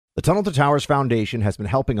The Tunnel to Towers Foundation has been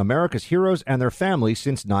helping America's heroes and their families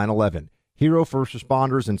since 9/11. Hero first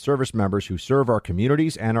responders and service members who serve our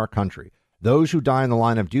communities and our country. Those who die in the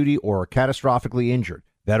line of duty or are catastrophically injured.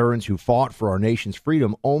 Veterans who fought for our nation's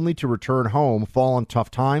freedom only to return home, fall in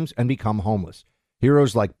tough times, and become homeless.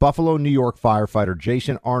 Heroes like Buffalo, New York firefighter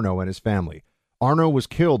Jason Arno and his family. Arno was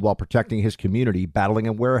killed while protecting his community battling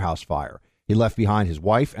a warehouse fire. He left behind his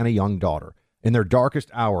wife and a young daughter. In their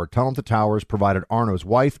darkest hour, Tunnel to Towers provided Arno's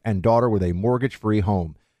wife and daughter with a mortgage-free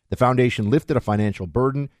home. The foundation lifted a financial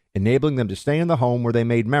burden, enabling them to stay in the home where they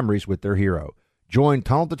made memories with their hero. Join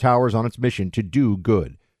Tunnel to Towers on its mission to do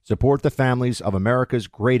good. Support the families of America's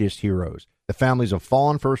greatest heroes, the families of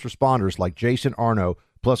fallen first responders like Jason Arno,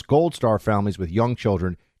 plus Gold Star families with young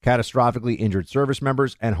children, catastrophically injured service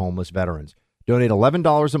members, and homeless veterans. Donate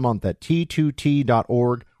 $11 a month at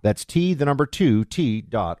T2T.org. That's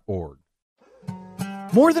T2T.org.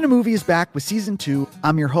 More Than a Movie is back with Season 2.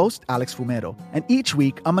 I'm your host, Alex Fumero, and each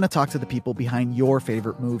week I'm going to talk to the people behind your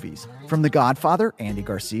favorite movies. From The Godfather, Andy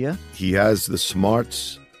Garcia. He has the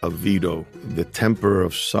smarts of Vito, the temper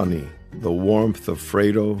of Sonny, the warmth of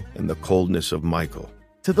Fredo, and the coldness of Michael.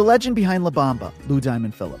 To the legend behind La Bamba, Lou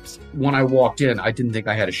Diamond Phillips. When I walked in, I didn't think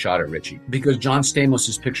I had a shot at Richie because John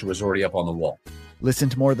Stamos' picture was already up on the wall. Listen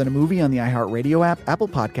to More Than a Movie on the iHeartRadio app, Apple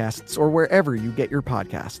Podcasts, or wherever you get your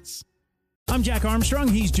podcasts. I'm Jack Armstrong.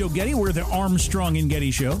 He's Joe Getty. We're the Armstrong and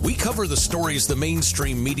Getty Show. We cover the stories the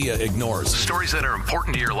mainstream media ignores. Stories that are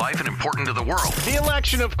important to your life and important to the world. The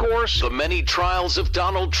election, of course. The many trials of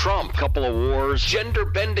Donald Trump. Couple of wars.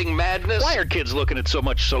 Gender-bending madness. Why are kids looking at so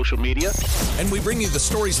much social media? And we bring you the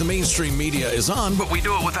stories the mainstream media is on, but we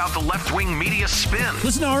do it without the left-wing media spin.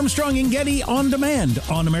 Listen to Armstrong and Getty on demand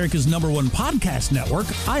on America's #1 podcast network,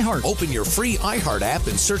 iHeart. Open your free iHeart app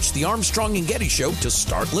and search The Armstrong and Getty Show to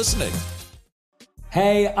start listening.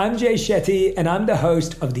 Hey, I'm Jay Shetty, and I'm the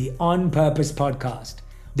host of the On Purpose podcast.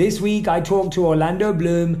 This week, I talked to Orlando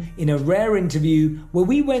Bloom in a rare interview where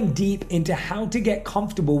we went deep into how to get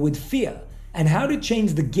comfortable with fear and how to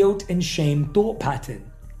change the guilt and shame thought pattern.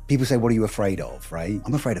 People say, what are you afraid of, right?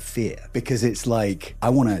 I'm afraid of fear because it's like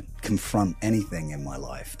I want to confront anything in my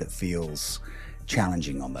life that feels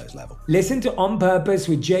challenging on those levels. Listen to On Purpose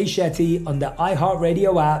with Jay Shetty on the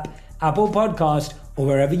iHeartRadio app, Apple Podcast, or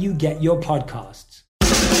wherever you get your podcasts.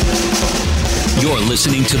 You're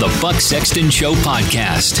listening to the Buck Sexton Show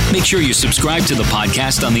podcast. Make sure you subscribe to the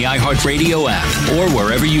podcast on the iHeartRadio app or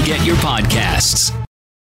wherever you get your podcasts.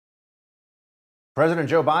 President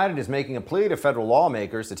Joe Biden is making a plea to federal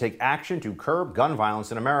lawmakers to take action to curb gun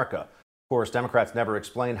violence in America. Of course, Democrats never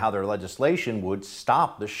explained how their legislation would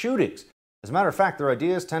stop the shootings. As a matter of fact, their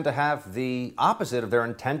ideas tend to have the opposite of their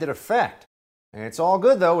intended effect. And it's all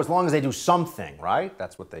good, though, as long as they do something, right?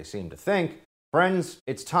 That's what they seem to think. Friends,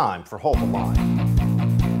 it's time for Hold the Line.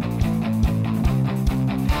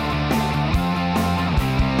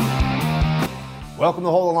 Welcome to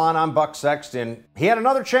Hold the Line. I'm Buck Sexton. He had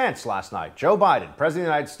another chance last night. Joe Biden, President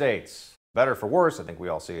of the United States. Better for worse. I think we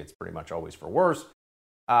all see it's pretty much always for worse.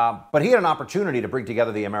 But he had an opportunity to bring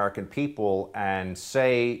together the American people and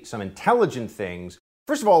say some intelligent things.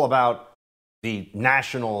 First of all, about the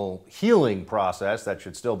national healing process that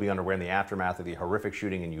should still be underway in the aftermath of the horrific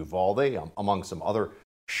shooting in Uvalde, among some other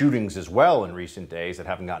shootings as well in recent days that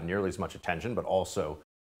haven't gotten nearly as much attention, but also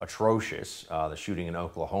atrocious. The shooting in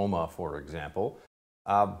Oklahoma, for example.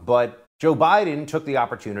 But Joe Biden took the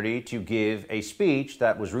opportunity to give a speech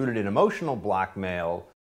that was rooted in emotional blackmail,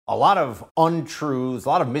 a lot of untruths, a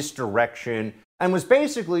lot of misdirection, and was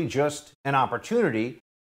basically just an opportunity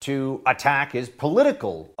to attack his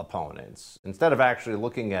political opponents instead of actually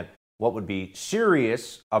looking at what would be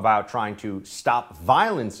serious about trying to stop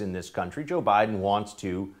violence in this country. Joe Biden wants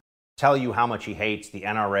to tell you how much he hates the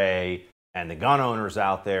NRA and the gun owners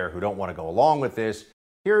out there who don't want to go along with this.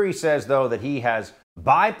 Here he says, though, that he has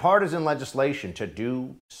bipartisan legislation to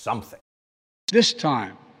do something. This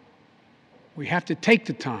time, we have to take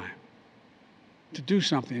the time to do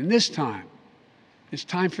something. And this time, it's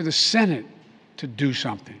time for the Senate to do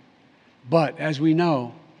something. But as we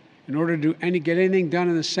know, in order to get anything done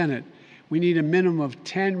in the Senate, we need a minimum of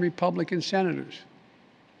 10 Republican senators.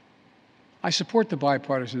 I support the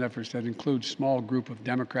bipartisan efforts that include a small group of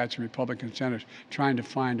Democrats and Republican senators trying to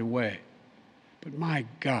find a way. But my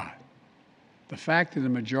God, the fact that the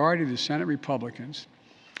majority of the Senate Republicans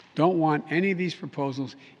don't want any of these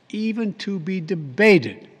proposals even to be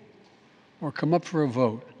debated or come up for a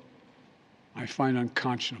vote, I find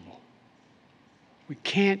unconscionable. We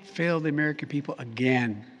can't fail the American people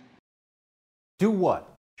again. Do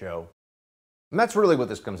what, Joe? And that's really what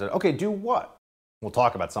this comes in. Okay, do what? We'll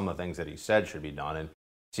talk about some of the things that he said should be done. And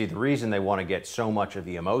See, the reason they want to get so much of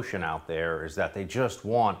the emotion out there is that they just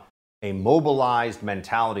want a mobilized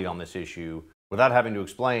mentality on this issue without having to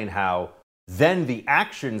explain how then the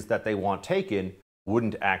actions that they want taken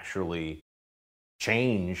wouldn't actually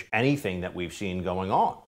change anything that we've seen going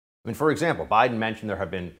on. I mean, for example, Biden mentioned there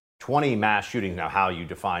have been 20 mass shootings. Now, how you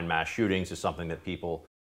define mass shootings is something that people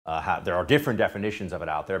have. There are different definitions of it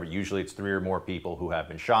out there, but usually it's 3 or more people who have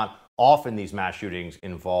been shot. Often these mass shootings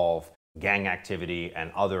involve gang activity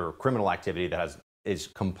and other criminal activity that is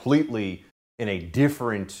completely in a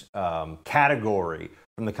different category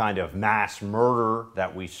from the kind of mass murder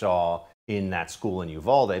that we saw in that school in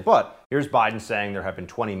Uvalde. But here's Biden saying there have been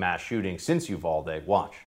 20 mass shootings since Uvalde.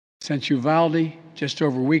 Watch. Since Uvalde, just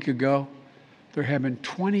over a week ago, there have been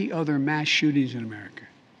 20 other mass shootings in America,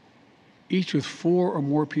 each with 4 or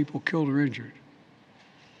more people killed or injured,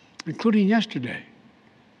 including yesterday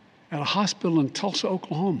at a hospital in Tulsa,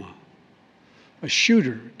 Oklahoma. A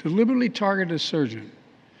shooter deliberately targeted a surgeon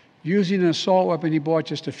using an assault weapon he bought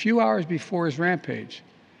just a few hours before his rampage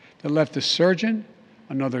that left a surgeon,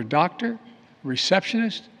 another doctor, a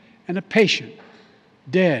receptionist, and a patient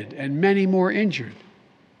dead and many more injured.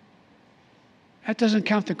 That doesn't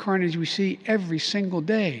count the carnage we see every single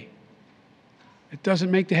day. It doesn't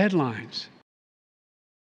make the headlines.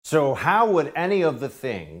 So how would any of the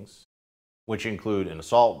things, which include an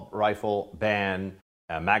assault rifle ban,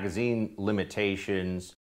 magazine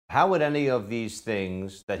limitations, how would any of these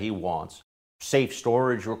things that he wants, safe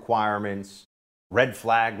storage requirements, red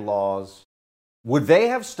flag laws, would they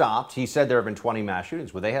have stopped? He said there have been 20 mass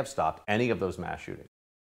shootings. Would they have stopped any of those mass shootings?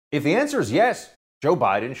 If the answer is yes, Joe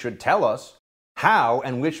Biden should tell us how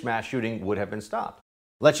and which mass shooting would have been stopped.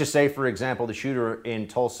 Let's just say, for example, the shooter in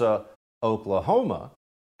Tulsa, Oklahoma,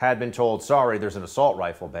 had been told, sorry, there's an assault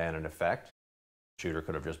rifle ban in effect. The shooter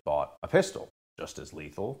could have just bought a pistol, just as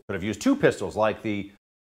lethal. Could have used 2 pistols, like the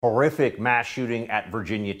horrific mass shooting at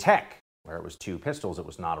Virginia Tech, where it was 2 pistols. It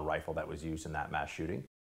was not a rifle that was used in that mass shooting.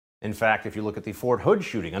 In fact, if you look at the Fort Hood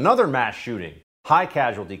shooting, another mass shooting, high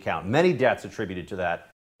casualty count, many deaths attributed to that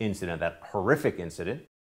incident, that horrific incident,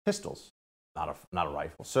 pistols, not a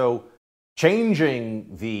rifle. So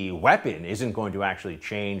changing the weapon isn't going to actually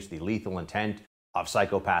change the lethal intent of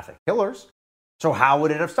psychopathic killers. So how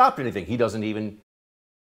would it have stopped anything? He doesn't even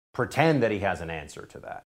pretend that he has an answer to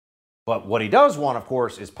that. But what he does want, of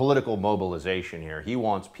course, is political mobilization here. He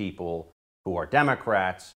wants people who are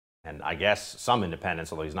Democrats, and I guess some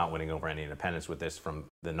independents, although he's not winning over any independents with this from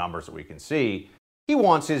the numbers that we can see. He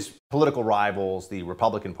wants his political rivals, the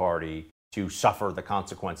Republican Party, to suffer the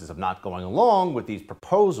consequences of not going along with these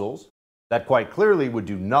proposals that quite clearly would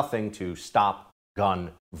do nothing to stop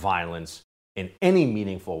gun violence in any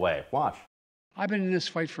meaningful way. Watch. I've been in this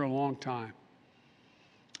fight for a long time.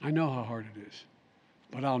 I know how hard it is,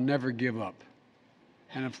 but I'll never give up.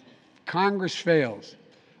 And if Congress fails,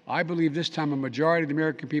 I believe this time a majority of the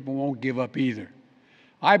American people won't give up either.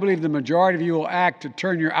 I believe the majority of you will act to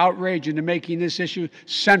turn your outrage into making this issue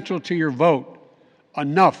central to your vote.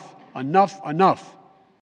 Enough, enough, enough.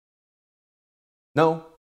 No,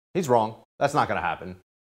 he's wrong. That's not going to happen.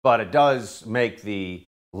 But it does make the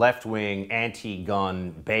left-wing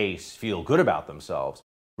anti-gun base feel good about themselves.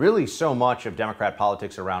 Really, so much of Democrat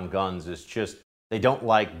politics around guns is just they don't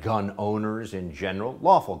like gun owners in general,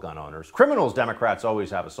 lawful gun owners. Criminals, Democrats always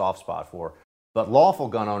have a soft spot for, but lawful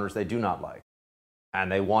gun owners they do not like.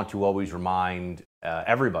 And they want to always remind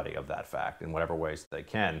everybody of that fact in whatever ways they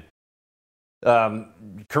can.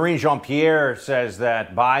 Karine Jean-Pierre says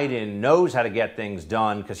that Biden knows how to get things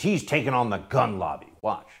done because he's taken on the gun lobby.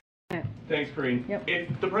 Watch. Thanks, Karine. Yep.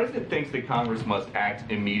 If the president thinks that Congress must act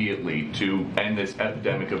immediately to end this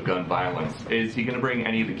epidemic of gun violence, is he going to bring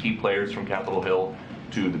any of the key players from Capitol Hill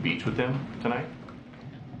to the beach with him tonight?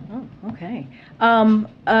 Oh, okay.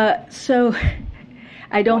 So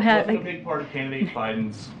I don't have... That's a big part of candidate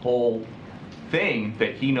Biden's whole thing,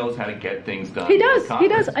 that he knows how to get things done. He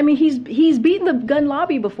does. I mean, he's beaten the gun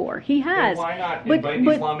lobby before. He has. Then why not invite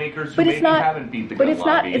these lawmakers who maybe haven't beat the gun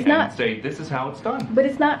lobby and say, this is how it's done? But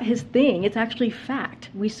it's not his thing. It's actually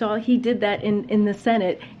fact. We saw he did that in the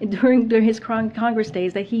Senate during his Congress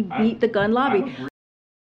days, that he beat the gun lobby.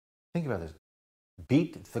 Think about this.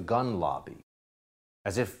 Beat the gun lobby.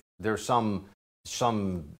 As if there's some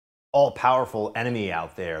all-powerful enemy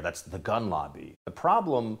out there that's the gun lobby. The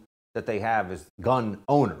problem that they have is gun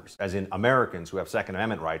owners, as in Americans who have Second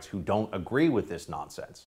Amendment rights who don't agree with this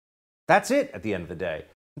nonsense. That's it at the end of the day.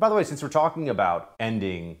 And by the way, since we're talking about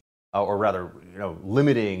ending, or rather,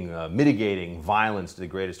 limiting, mitigating violence to the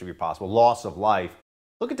greatest degree possible, loss of life,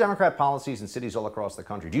 look at Democrat policies in cities all across the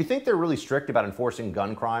country. Do you think they're really strict about enforcing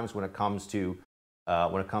gun crimes when it comes to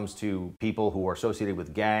when it comes to people who are associated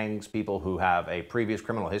with gangs, people who have a previous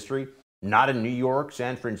criminal history. Not in New York,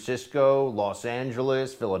 San Francisco, Los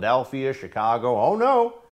Angeles, Philadelphia, Chicago. Oh,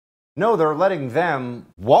 no. No, they're letting them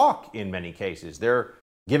walk in many cases. They're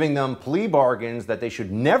giving them plea bargains that they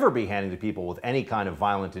should never be handing to people with any kind of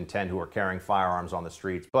violent intent who are carrying firearms on the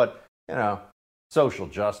streets. But, social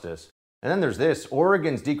justice. And then there's this,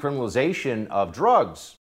 Oregon's decriminalization of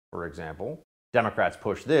drugs, for example. Democrats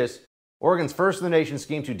push this. Oregon's first-in-the-nation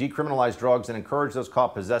scheme to decriminalize drugs and encourage those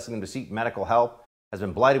caught possessing them to seek medical help has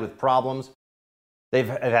been blighted with problems. They've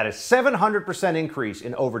had a 700% increase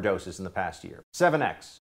in overdoses in the past year.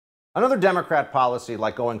 7x. Another Democrat policy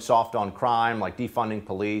like going soft on crime, like defunding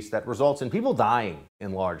police, that results in people dying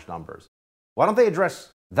in large numbers. Why don't they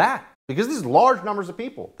address that? Because this is large numbers of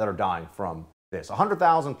people that are dying from this.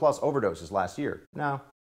 100,000 plus overdoses last year. No,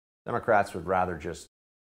 Democrats would rather just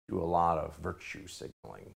do a lot of virtue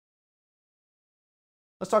signaling.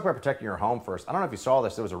 Let's talk about protecting your home first. I don't know if you saw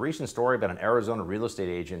this. There was a recent story about an Arizona real estate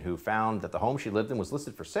agent who found that the home she lived in was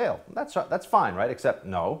listed for sale. That's fine, right? Except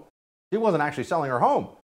no, she wasn't actually selling her home.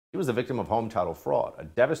 She was the victim of home title fraud, a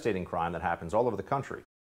devastating crime that happens all over the country.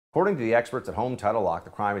 According to the experts at Home Title Lock, the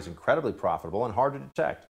crime is incredibly profitable and hard to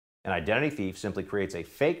detect. An identity thief simply creates a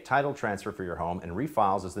fake title transfer for your home and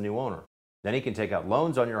refiles as the new owner. Then he can take out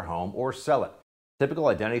loans on your home or sell it. Typical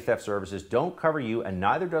identity theft services don't cover you, and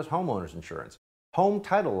neither does homeowners insurance. Home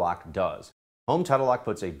Title Lock does. Home Title Lock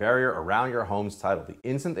puts a barrier around your home's title. The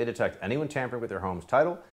instant they detect anyone tampering with your home's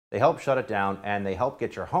title, they help shut it down, and they help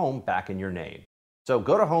get your home back in your name. So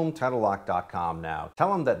go to HomeTitleLock.com now.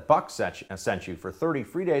 Tell them that Buck sent you for 30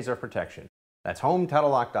 free days of protection. That's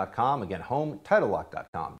HomeTitleLock.com. Again,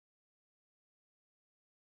 HomeTitleLock.com.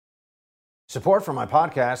 Support for my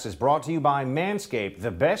podcast is brought to you by Manscaped,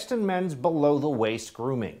 the best in men's below-the-waist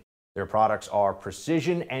grooming. Their products are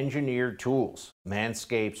precision-engineered tools.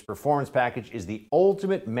 Manscaped's Performance Package is the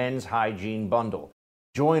ultimate men's hygiene bundle.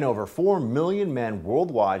 Join over 4 million men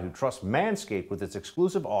worldwide who trust Manscaped with its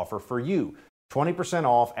exclusive offer for you. 20%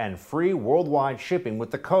 off and free worldwide shipping with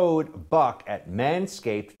the code BUCK at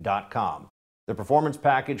manscaped.com. The Performance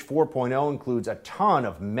Package 4.0 includes a ton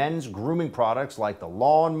of men's grooming products like the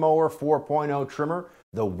Lawnmower 4.0 trimmer,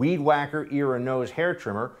 the Weed Whacker ear and nose hair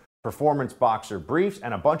trimmer, Performance Boxer briefs,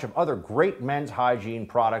 and a bunch of other great men's hygiene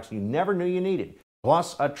products you never knew you needed,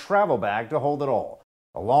 plus a travel bag to hold it all.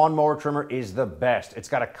 The Lawnmower trimmer is the best. It's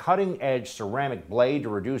got a cutting-edge ceramic blade to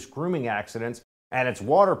reduce grooming accidents, and it's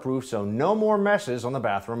waterproof, so no more messes on the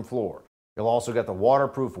bathroom floor. You'll also get the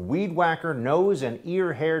waterproof Weed Whacker nose and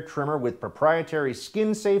ear hair trimmer with proprietary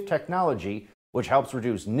skin-safe technology, which helps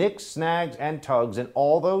reduce nicks, snags, and tugs in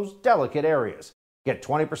all those delicate areas. Get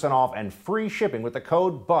 20% off and free shipping with the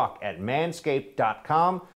code BUCK at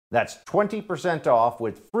manscaped.com. That's 20% off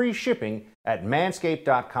with free shipping at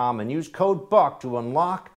manscaped.com, and use code BUCK to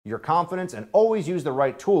unlock your confidence and always use the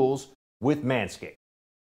right tools with Manscaped.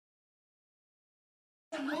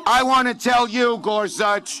 I want to tell you,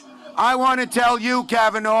 Gorsuch, I want to tell you,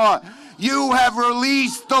 Kavanaugh, you have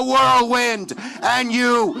released the whirlwind, and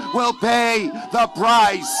you will pay the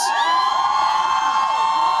price.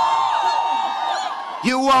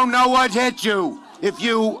 You won't know what hit you if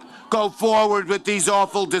you go forward with these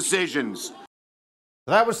awful decisions.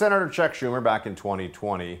 That was Senator Chuck Schumer back in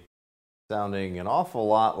 2020, sounding an awful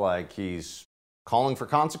lot like he's calling for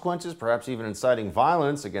consequences, perhaps even inciting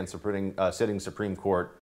violence against sitting Supreme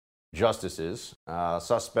Court justices.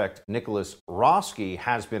 Suspect Nicholas Roski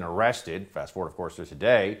has been arrested, fast forward, of course, to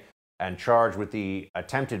today, and charged with the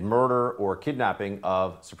attempted murder or kidnapping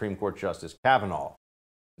of Supreme Court Justice Kavanaugh.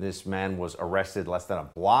 This man was arrested less than a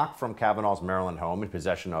block from Kavanaugh's Maryland home in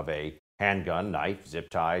possession of a handgun, knife, zip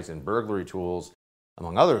ties, and burglary tools,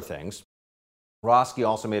 among other things. Roski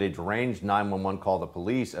also made a deranged 911 call to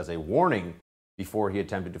police as a warning before he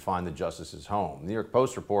attempted to find the justice's home. The New York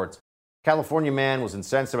Post reports California man was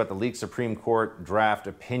incensed about the leaked Supreme Court draft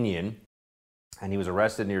opinion, and he was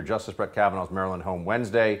arrested near Justice Brett Kavanaugh's Maryland home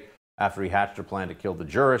Wednesday after he hatched a plan to kill the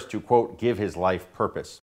jurist to, quote, give his life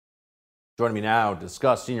purpose. Joining me now to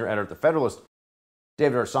discuss, senior editor at The Federalist,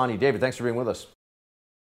 David Harsanyi. David, thanks for being with us.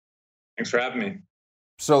 Thanks for having me.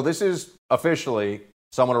 So this is officially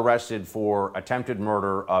someone arrested for attempted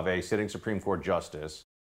murder of a sitting Supreme Court justice.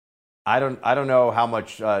 I don't know how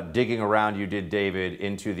much digging around you did, David,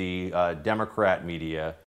 into the Democrat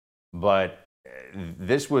media, but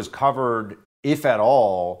this was covered, if at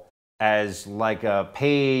all, as like a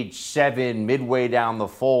page 7, midway down the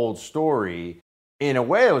fold story. In a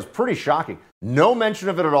way, it was pretty shocking. No mention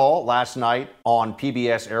of it at all last night on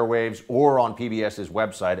PBS airwaves or on PBS's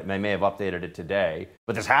website. It may have updated it today,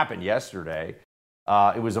 but this happened yesterday.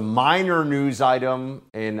 It was a minor news item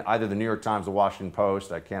in either the New York Times or Washington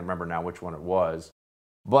Post. I can't remember now which one it was.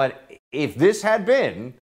 But if this had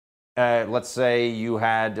been, let's say you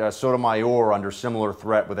had Sotomayor under similar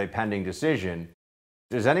threat with a pending decision,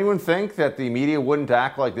 does anyone think that the media wouldn't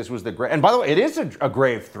act like this was the grave? And by the way, it is a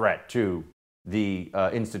grave threat to the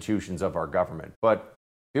institutions of our government. But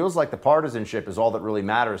it feels like the partisanship is all that really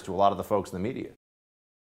matters to a lot of the folks in the media.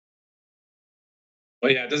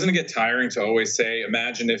 Well, yeah, doesn't it get tiring to always say,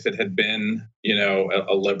 imagine if it had been,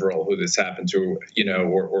 a liberal who this happened to,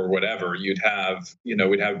 or whatever, we'd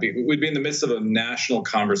be in the midst of a national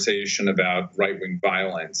conversation about right-wing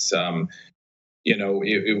violence.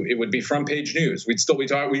 It would be front page news. We'd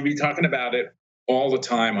be talking about it all the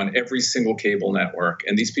time on every single cable network.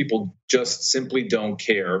 And these people just simply don't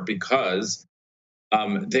care because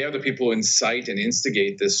they are the people who incite and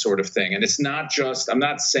instigate this sort of thing. And it's not just, I'm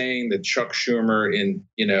not saying that Chuck Schumer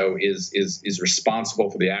is responsible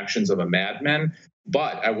for the actions of a madman,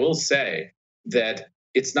 but I will say that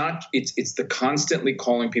it's the constantly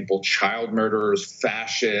calling people child murderers,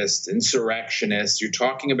 fascists, insurrectionists. You're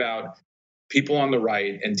talking about people on the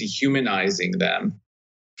right and dehumanizing them.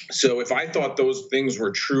 So if I thought those things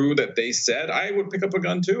were true that they said, I would pick up a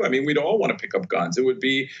gun too. I mean, we'd all want to pick up guns. It would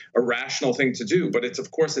be a rational thing to do, but it's of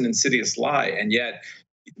course an insidious lie. And yet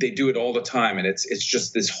they do it all the time. And it's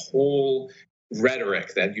just this whole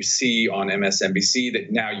rhetoric that you see on MSNBC that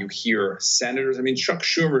now you hear senators. I mean, Chuck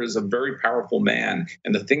Schumer is a very powerful man.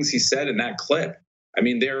 And the things he said in that clip, I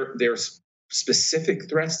mean, they're specific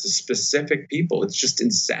threats to specific people. It's just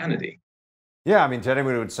insanity. Yeah, I mean,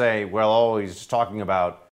 anyone would say, well, he's talking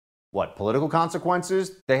about what, political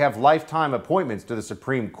consequences? They have lifetime appointments to the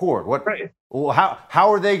Supreme Court. What? Right. Well,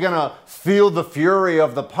 how are they going to feel the fury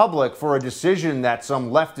of the public for a decision that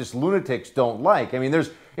some leftist lunatics don't like? I mean,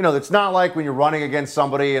 it's not like when you're running against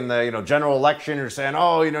somebody in the, general election, you're saying,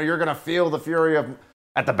 you're going to feel the fury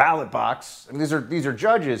at the ballot box. I mean, these are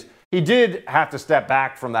judges. He did have to step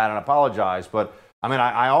back from that and apologize. But I mean,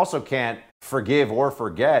 I also can't forgive or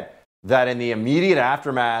forget that in the immediate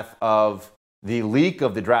aftermath of the leak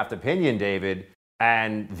of the draft opinion, David,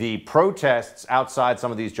 and the protests outside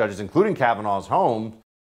some of these judges, including Kavanaugh's home,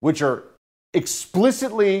 which are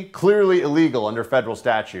explicitly, clearly illegal under federal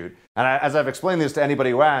statute. And as I've explained this to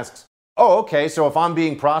anybody who asks, okay, so if I'm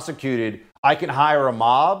being prosecuted, I can hire a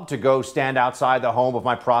mob to go stand outside the home of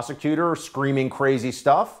my prosecutor screaming crazy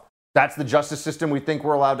stuff? That's the justice system we think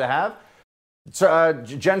we're allowed to have? So,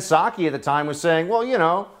 Jen Psaki at the time was saying, well,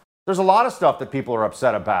 there's a lot of stuff that people are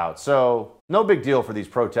upset about. So no big deal for these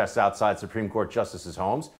protests outside Supreme Court justices'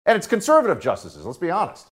 homes. And it's conservative justices, let's be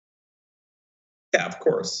honest. Yeah, of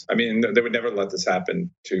course. I mean, they would never let this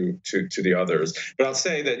happen to the others. But I'll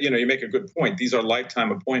say that, you make a good point. These are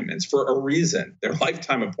lifetime appointments for a reason. They're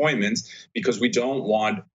lifetime appointments because we don't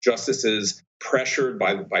want justices pressured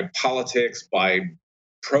by politics, by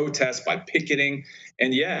protests, by picketing.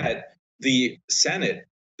 And yet the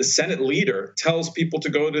Senate leader tells people to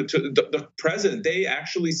go to the president. They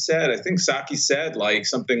actually said, I think Psaki said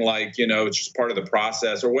something like, it's just part of the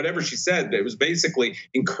process or whatever she said. It was basically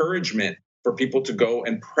encouragement for people to go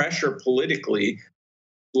and pressure politically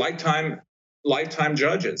lifetime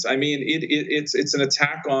judges. I mean, it's an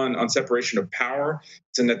attack on separation of power.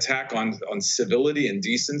 It's an attack on civility and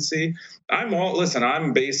decency.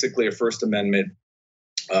 I'm basically a First Amendment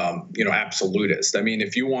absolutist. I mean,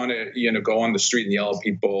 if you want to, go on the street and yell at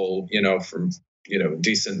people, from,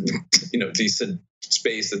 decent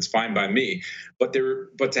space, that's fine by me. But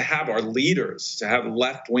to have our leaders, to have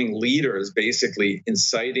left-wing leaders basically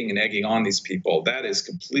inciting and egging on these people, that is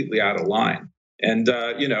completely out of line. And,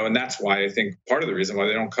 and that's why I think part of the reason why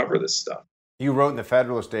they don't cover this stuff. You wrote in the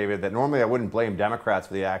Federalist, David, that normally I wouldn't blame Democrats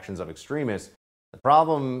for the actions of extremists. The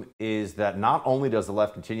problem is that not only does the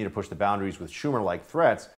left continue to push the boundaries with Schumer-like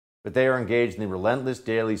threats, but they are engaged in the relentless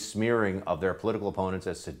daily smearing of their political opponents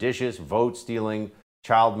as seditious, vote-stealing,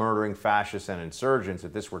 child-murdering fascists and insurgents.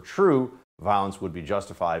 If this were true, violence would be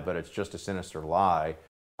justified, but it's just a sinister lie.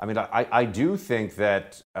 I mean, I do think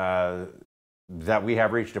that that we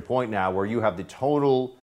have reached a point now where you have the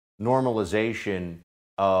total normalization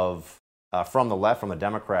of, from the left, from the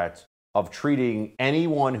Democrats, of treating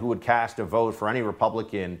anyone who would cast a vote for any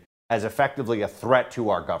Republican as effectively a threat to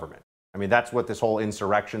our government. I mean, that's what this whole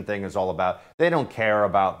insurrection thing is all about. They don't care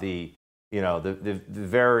about the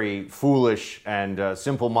very foolish and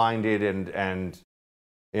simple-minded and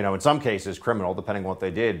in some cases criminal, depending on what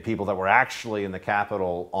they did, people that were actually in the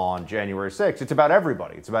Capitol on January 6th. It's about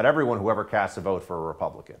everybody. It's about everyone who ever casts a vote for a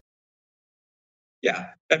Republican. Yeah.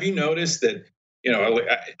 Have you noticed that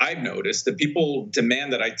I've noticed that people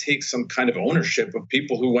demand that I take some kind of ownership of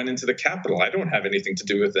people who went into the Capitol. I don't have anything to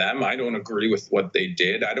do with them. I don't agree with what they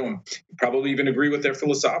did. I don't probably even agree with their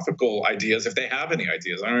philosophical ideas, if they have any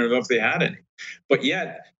ideas. I don't even know if they had any. But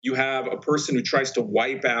yet you have a person who tries to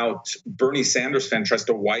wipe out, Bernie Sanders fan tries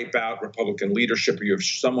to wipe out Republican leadership, or you have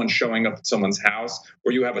someone showing up at someone's house,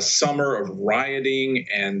 or you have a summer of rioting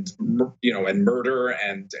and murder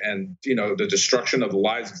and the destruction of the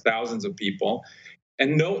lives of thousands of people.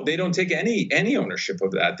 And no, they don't take any ownership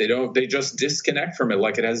of that. They just disconnect from it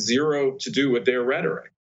like it has zero to do with their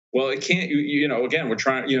rhetoric. Well, it can't, again, we're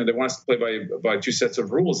trying, they want us to play by two sets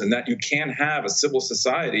of rules, and that you can't have a civil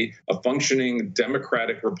society, a functioning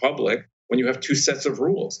democratic republic, when you have two sets of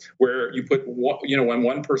rules where you put, when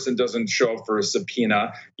one person doesn't show up for a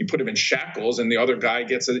subpoena, you put him in shackles and the other guy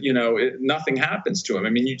gets nothing happens to him. I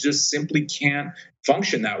mean, you just simply can't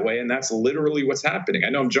function that way. And that's literally what's happening. I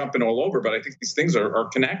know I'm jumping all over, but I think these things are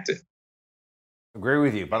connected. Agree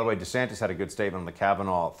with you. By the way, DeSantis had a good statement on the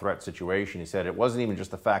Kavanaugh threat situation. He said it wasn't even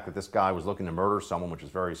just the fact that this guy was looking to murder someone, which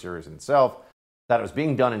is very serious in itself, that it was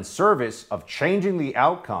being done in service of changing the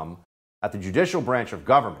outcome at the judicial branch of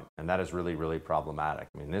government. And that is really, really problematic.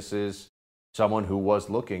 I mean, this is someone who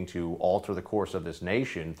was looking to alter the course of this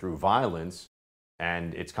nation through violence.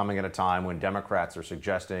 And it's coming at a time when Democrats are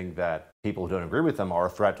suggesting that people who don't agree with them are a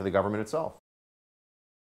threat to the government itself.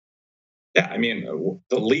 Yeah, I mean,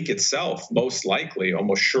 the leak itself, most likely,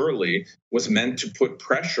 almost surely, was meant to put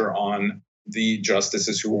pressure on the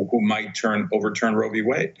justices who might overturn Roe v.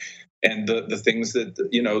 Wade. And the things that,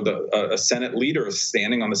 a Senate leader is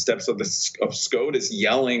standing on the steps of SCOTUS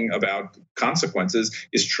yelling about consequences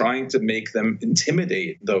is trying to make them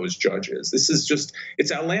intimidate those judges. This is just,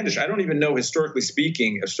 it's outlandish. I don't even know, historically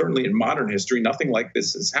speaking, certainly in modern history, nothing like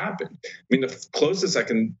this has happened. I mean, the closest I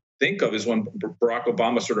can think of is when Barack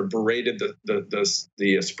Obama sort of berated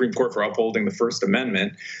the Supreme Court for upholding the First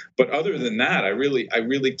Amendment. But other than that, I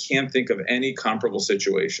really can't think of any comparable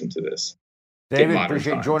situation to this. David,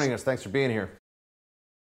 appreciate you joining us. Thanks for being here.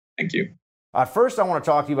 Thank you. First, I want to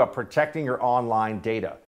talk to you about protecting your online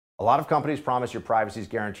data. A lot of companies promise your privacy is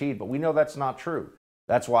guaranteed, but we know that's not true.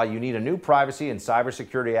 That's why you need a new privacy and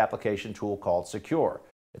cybersecurity application tool called Secure.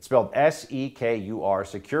 It's spelled S-E-K-U-R.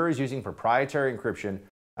 Secure is using proprietary encryption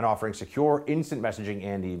and offering secure instant messaging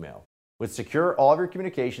and email. With Secure, all of your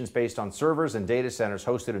communications based on servers and data centers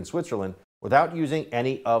hosted in Switzerland without using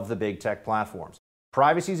any of the big tech platforms.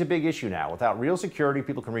 Privacy is a big issue now. Without real security,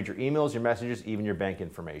 people can read your emails, your messages, even your bank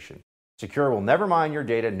information. Secure will never mine your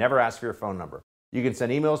data, never ask for your phone number. You can send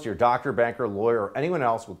emails to your doctor, banker, lawyer, or anyone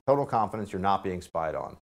else with total confidence you're not being spied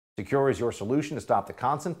on. Secure is your solution to stop the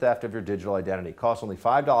constant theft of your digital identity. It costs only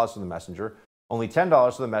 $5 for the messenger, only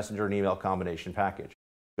 $10 for the messenger and email combination package.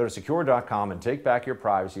 Go to secure.com and take back your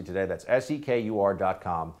privacy today. That's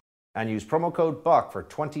SEKUR.com. And use promo code BUCK for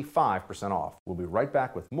 25% off. We'll be right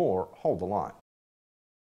back with more. Hold the line.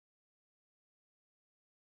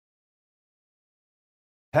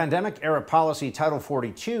 Pandemic-era policy Title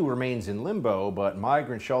 42 remains in limbo, but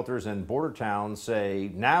migrant shelters and border towns say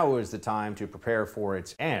now is the time to prepare for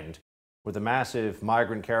its end. With a massive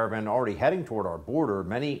migrant caravan already heading toward our border,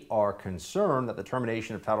 many are concerned that the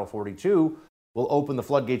termination of Title 42 will open the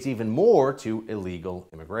floodgates even more to illegal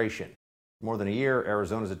immigration. For more than a year,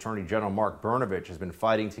 Arizona's Attorney General Mark Brnovich has been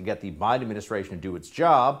fighting to get the Biden administration to do its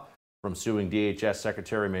job, from suing DHS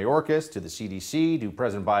Secretary Mayorkas to the CDC to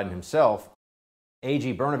President Biden himself.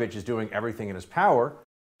 AG Brnovich is doing everything in his power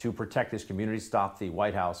to protect his community, stop the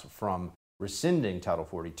White House from rescinding Title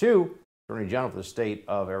 42. Attorney General for the state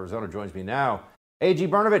of Arizona joins me now. AG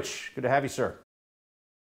Brnovich, good to have you, sir.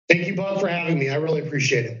 Thank you both for having me. I really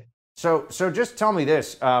appreciate it. So just tell me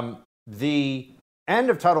this. The end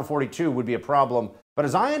of Title 42 would be a problem, but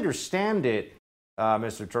as I understand it,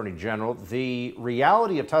 Mr. Attorney General, the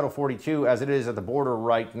reality of Title 42 as it is at the border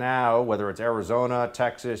right now, whether it's Arizona,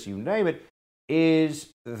 Texas, you name it,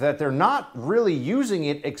 is that they're not really using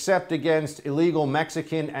it except against illegal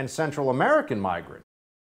Mexican and Central American migrants.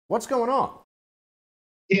 What's going on?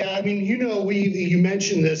 Yeah, I mean, you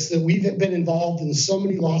mentioned this, that we've been involved in so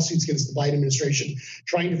many lawsuits against the Biden administration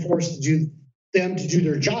trying to force them to do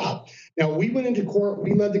their job. Now, we went into court,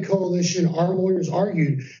 we led the coalition, our lawyers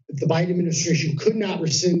argued that the Biden administration could not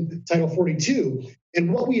rescind Title 42.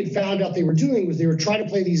 And what we had found out they were doing was they were trying to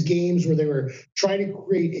play these games where they were trying to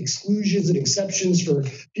create exclusions and exceptions for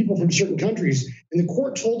people from certain countries. And the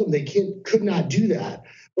court told them they could not do that.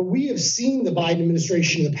 But we have seen the Biden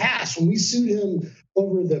administration in the past, when we sued him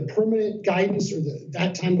over the permanent guidance, or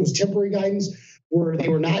that time it was temporary guidance, where they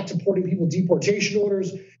were not deporting people, deportation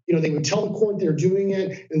orders. they would tell the court they're doing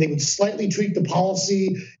it, and they would slightly tweak the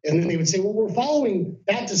policy, and then they would say, well, we're following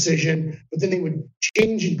that decision, but then they would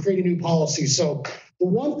change and create a new policy. So the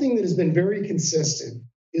one thing that has been very consistent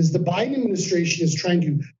is the Biden administration is trying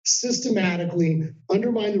to systematically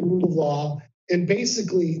undermine the rule of law and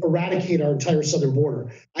basically eradicate our entire southern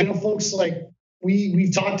border. I know folks like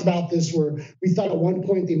we've talked about this where we thought at one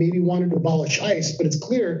point they maybe wanted to abolish ICE, but it's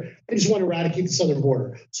clear they just want to eradicate the southern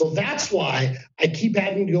border. So that's why I keep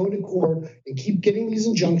having to go into court and keep getting these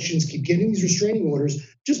injunctions, keep getting these restraining orders,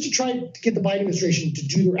 just to try to get the Biden administration to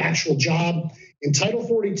do their actual job. And Title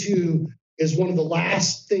 42 is one of the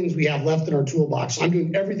last things we have left in our toolbox. So I'm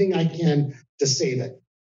doing everything I can to save it.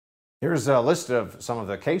 Here's a list of some of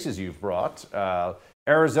the cases you've brought.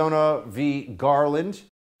 Arizona v. Garland,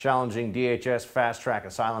 challenging DHS fast-track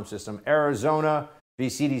asylum system. Arizona v.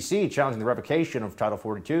 CDC, challenging the revocation of Title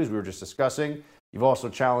 42, as we were just discussing. You've also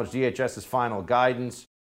challenged DHS's final guidance,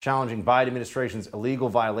 challenging Biden administration's illegal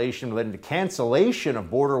violation relating to cancellation of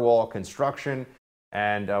border wall construction,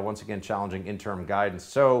 and once again, challenging interim guidance.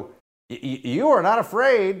 So you are not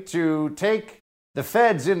afraid to take the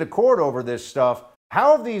feds into court over this stuff.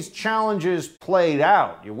 How have these challenges played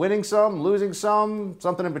out? You're winning some, losing some,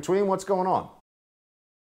 something in between? What's going on?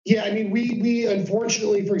 Yeah, I mean, we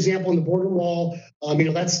unfortunately, for example, in the border wall,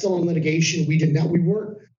 that's still in litigation. We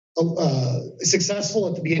weren't successful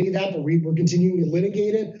at the beginning of that, but we're continuing to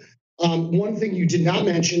litigate it. One thing you did not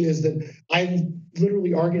mention is that I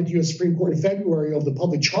literally argued at the U.S. Supreme Court in February over the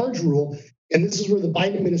public charge rule, and this is where the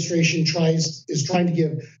Biden administration is trying to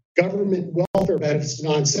give government welfare benefits to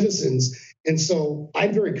non-citizens. And so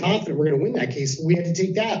I'm very confident we're going to win that case. But we had to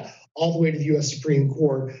take that all the way to the U.S. Supreme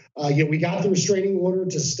Court. We got the restraining order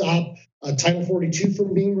to stop Title 42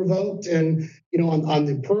 from being revoked. And, on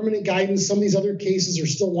the permanent guidance, some of these other cases are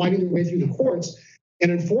still winding their way through the courts.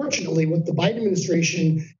 And unfortunately, what the Biden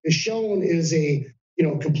administration has shown is a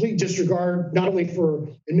complete disregard, not only for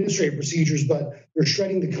administrative procedures, but they're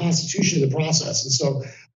shredding the Constitution in the process. And so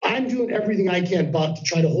I'm doing everything I can, Buck, to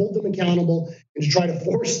try to hold them accountable and to try to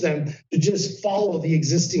force them to just follow the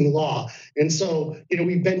existing law. And so,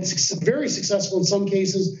 we've been very successful in some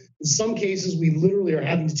cases. In some cases, we literally are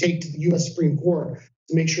having to take to the U.S. Supreme Court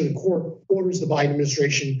to make sure the court orders the Biden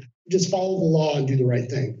administration to just follow the law and do the right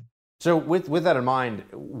thing. So with that in mind,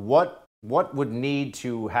 what would need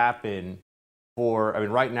to happen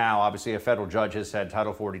right now, obviously a federal judge has said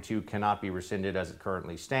Title 42 cannot be rescinded as it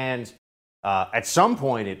currently stands. At some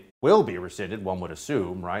point, it will be rescinded, one would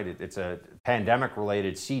assume, right? It's a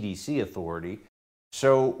pandemic-related CDC authority.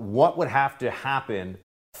 So what would have to happen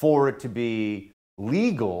for it to be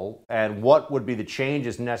legal, and what would be the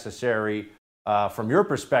changes necessary from your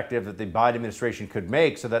perspective that the Biden administration could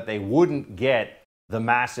make so that they wouldn't get the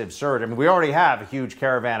massive surge? I mean, we already have a huge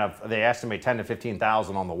caravan of, they estimate 10 to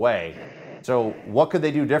 15,000 on the way. So what could they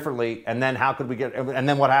do differently? And then how could we and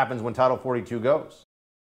then what happens when Title 42 goes?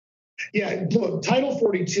 Yeah, look, Title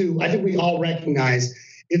 42, I think we all recognize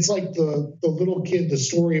it's like the little kid, the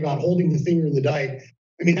story about holding the finger in the dike.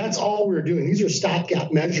 I mean, that's all we're doing. These are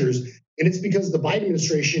stopgap measures. And it's because the Biden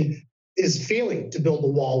administration is failing to build the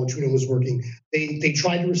wall, which we know was working. They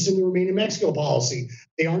tried to rescind the Remain in Mexico policy.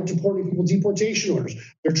 They aren't deporting people with deportation orders.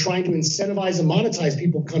 They're trying to incentivize and monetize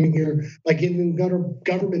people coming here by giving them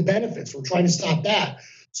government benefits. We're trying to stop that.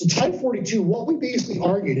 So Title 42, what we basically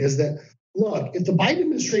argued is that, look, if the Biden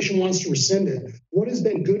administration wants to rescind it, what has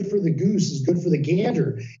been good for the goose is good for the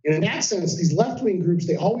gander. And in that sense, these left-wing groups,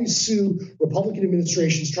 they always sue Republican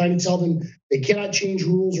administrations, trying to tell them they cannot change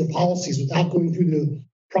rules or policies without going through the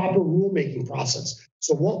proper rulemaking process.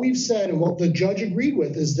 So what we've said and what the judge agreed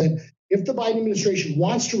with is that if the Biden administration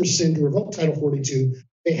wants to rescind or revoke Title 42,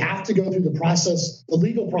 they have to go through the process, the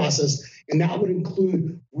legal process, and that would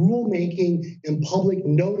include rulemaking and public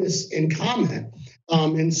notice and comment.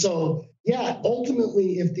 And so, yeah,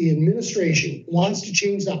 ultimately, if the administration wants to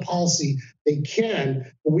change that policy, they can,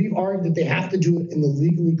 but we've argued that they have to do it in the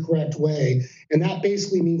legally correct way. And that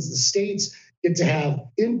basically means the states get to have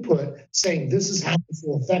input saying this is how this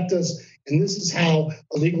will affect us, and this is how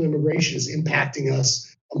illegal immigration is impacting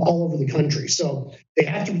us all over the country. So they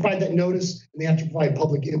have to provide that notice, and they have to provide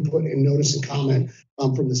public input and notice and comment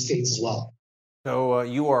from the states as well. So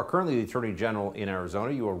you are currently the Attorney General in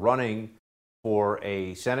Arizona. You are running for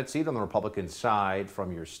a Senate seat on the Republican side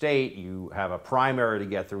from your state. You have a primary to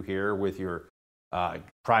get through here with your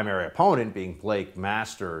primary opponent being Blake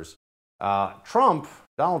Masters.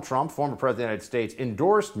 Donald Trump, former president of the United States,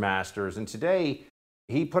 endorsed Masters, and today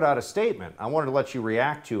he put out a statement. I wanted to let you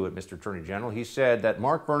react to it, Mr. Attorney General. He said that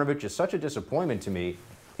Mark Brnovich is such a disappointment to me.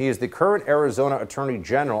 He is the current Arizona Attorney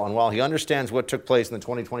General, and while he understands what took place in the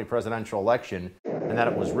 2020 presidential election, and that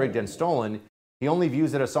it was rigged and stolen, he only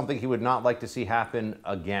views it as something he would not like to see happen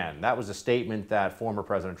again. That was a statement that former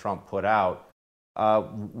President Trump put out.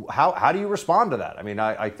 How do you respond to that? I mean,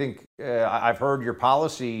 I think I've heard your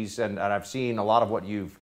policies and I've seen a lot of what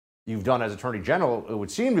you've done as Attorney General. It would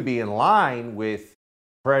seem to be in line with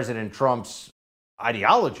President Trump's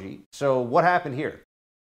ideology. So what happened here?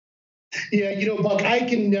 Yeah, Buck, I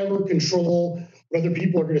can never control what other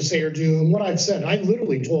people are going to say or do. And what I've said, I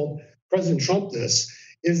literally told President Trump this,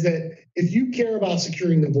 is that if you care about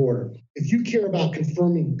securing the border, if you care about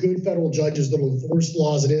confirming good federal judges that will enforce the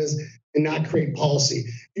law as it is and not create policy,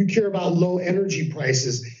 if you care about low energy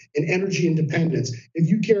prices and energy independence, if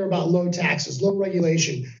you care about low taxes, low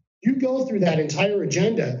regulation, you go through that entire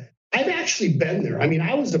agenda. I've actually been there. I mean,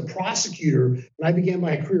 I was a prosecutor when I began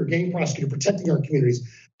my career, gang prosecutor, protecting our communities.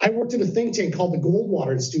 I worked at a think tank called the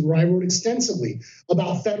Goldwater Institute, where I wrote extensively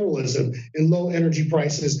about federalism and low energy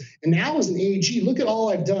prices. And now as an AG, look at all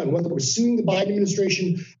I've done, whether it was suing the Biden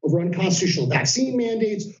administration over unconstitutional vaccine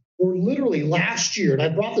mandates, or literally last year, and I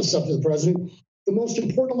brought this up to the president, the most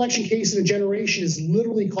important election case in a generation is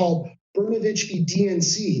literally called Brnovich v.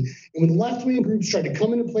 DNC. And when left-wing groups tried to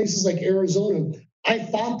come into places like Arizona, I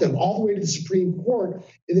fought them all the way to the Supreme Court.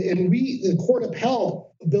 And the court upheld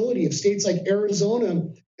the ability of states like Arizona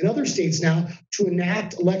and other states now to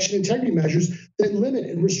enact election integrity measures that limit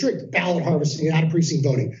and restrict ballot harvesting and out-of-precinct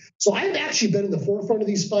voting. So I've actually been in the forefront of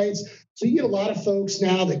these fights. So you get a lot of folks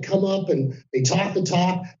now that come up and they talk the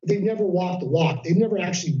talk, but they've never walked the walk. They've never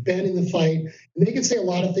actually been in the fight. And they can say a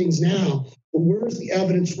lot of things now, but where's the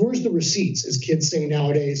evidence? Where's the receipts, as kids say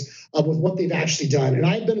nowadays, with what they've actually done? And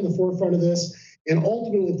I've been in the forefront of this. And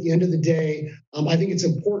ultimately, at the end of the day, I think it's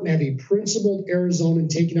important to have a principled Arizonan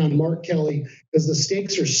taking on Mark Kelly because the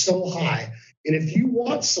stakes are so high. And if you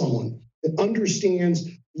want someone that understands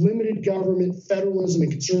limited government, federalism,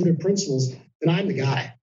 and conservative principles, then I'm the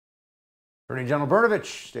guy. Attorney General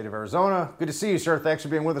Brnovich, state of Arizona. Good to see you, sir. Thanks for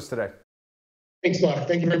being with us today. Thanks, Buck.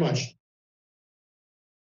 Thank you very much.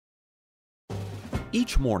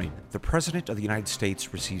 Each morning, the President of the United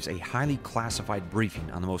States receives a highly classified briefing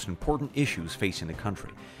on the most important issues facing the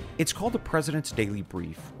country. It's called the President's Daily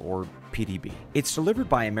Brief, or PDB. It's delivered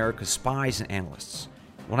by America's spies and analysts.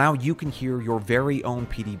 Well, now you can hear your very own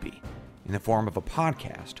PDB in the form of a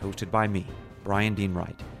podcast hosted by me, Brian Dean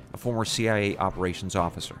Wright, a former CIA operations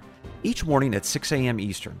officer. Each morning at 6 a.m.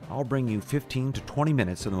 Eastern, I'll bring you 15 to 20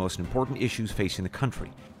 minutes of the most important issues facing the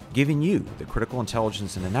country, giving you the critical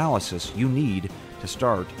intelligence and analysis you need to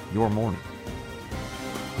start your morning.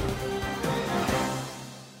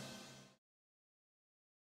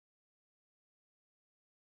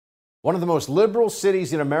 One of the most liberal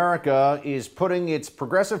cities in America is putting its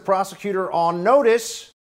progressive prosecutor on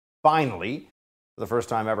notice. Finally, for the first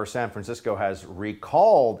time ever, San Francisco has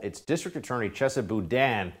recalled its district attorney, Chesa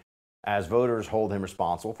Boudin, as voters hold him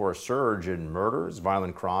responsible for a surge in murders,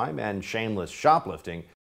 violent crime, and shameless shoplifting.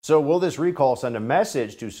 So will this recall send a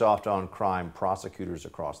message to soft-on-crime prosecutors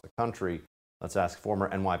across the country? Let's ask former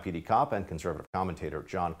NYPD cop and conservative commentator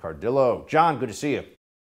John Cardillo. John, good to see you.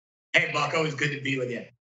 Hey, Buck, always good to be with you.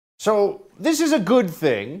 So this is a good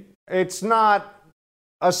thing. It's not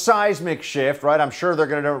a seismic shift, right? I'm sure they're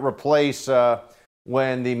going to replace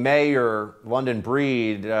when the mayor, London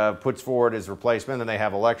Breed, puts forward his replacement and they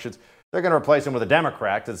have elections. They're going to replace him with a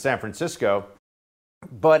Democrat to San Francisco.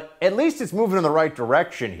 But at least it's moving in the right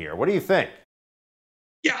direction here. What do you think?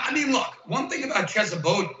 Yeah, I mean, look, one thing about Chesa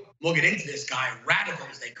Boudin, we'll get into this guy, radical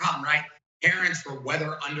as they come, right? Parents for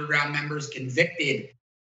Weather Underground members, convicted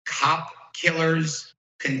cop killers,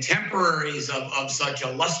 contemporaries of such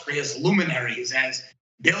illustrious luminaries as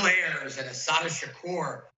Bill Ayers and Assata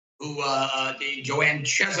Shakur, who Joanne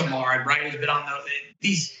Chesimard, right, has been on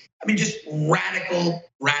these, I mean, just radical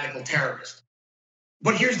terrorists.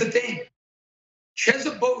 But here's the thing.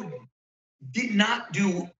 Chesa Boudin did not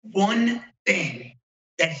do one thing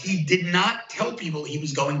that he did not tell people he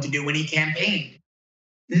was going to do when he campaigned.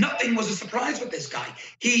 Nothing was a surprise with this guy.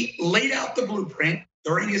 He laid out the blueprint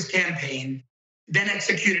during his campaign, then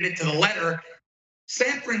executed it to the letter.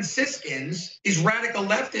 San Franciscans, these radical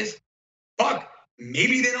leftists, Buck,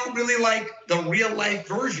 maybe they don't really like the real life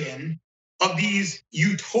version of these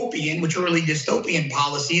utopian, which are really dystopian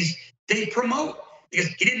policies they promote. Because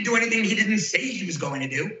he didn't do anything he didn't say he was going to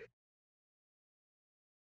do.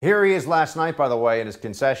 Here he is last night, by the way, in his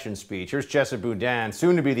concession speech. Here's Chesa Boudin,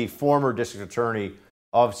 soon to be the former district attorney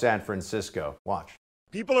of San Francisco. Watch.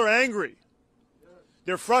 People are angry.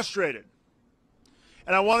 They're frustrated.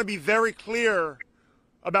 And I want to be very clear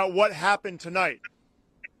about what happened tonight.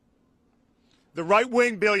 The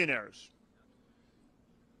right-wing billionaires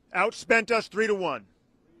outspent us 3-1.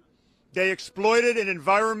 They exploited an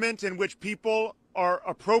environment in which people are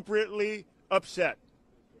appropriately upset.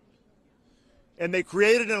 And they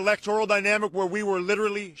created an electoral dynamic where we were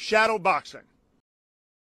literally shadow boxing.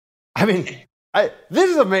 I mean, this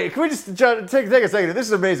is amazing. Can we just take a second? This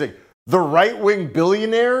is amazing. The right-wing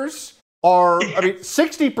billionaires are,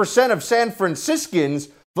 60% of San Franciscans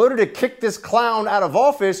voted to kick this clown out of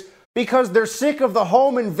office because they're sick of the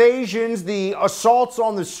home invasions, the assaults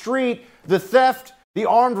on the street, the theft, the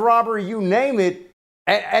armed robbery, you name it.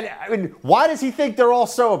 And I mean, why does he think they're all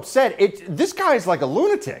so upset? This guy's like a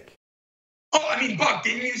lunatic. Oh, I mean, Buck,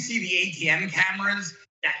 didn't you see the ATM cameras?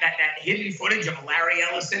 That hidden footage of Larry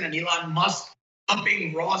Ellison and Elon Musk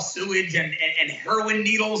dumping raw sewage and heroin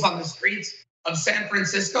needles on the streets of San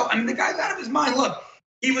Francisco? I mean, the guy's out of his mind. Look,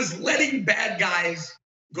 he was letting bad guys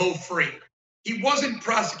go free. He wasn't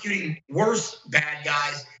prosecuting worse bad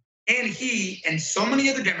guys. And he and so many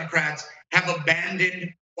other Democrats have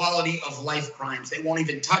abandoned quality of life crimes. They won't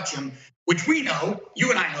even touch him, which we know.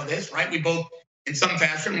 You and I know this, right? We both, in some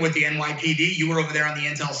fashion, with the NYPD. You were over there on the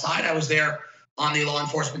intel side. I was there on the law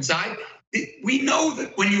enforcement side. We know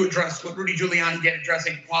that when you address what Rudy Giuliani did,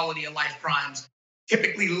 addressing quality of life crimes,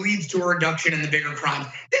 typically leads to a reduction in the bigger crimes.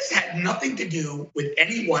 This had nothing to do with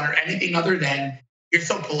anyone or anything other than, you're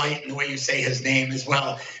so polite in the way you say his name as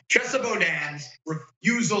well, Chesa Boudin's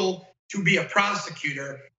refusal to be a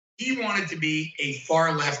prosecutor. He wanted to be a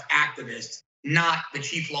far left activist, not the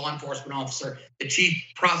chief law enforcement officer, the chief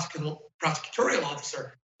prosecutorial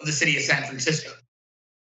officer of the city of San Francisco.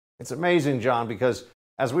 It's amazing, John, because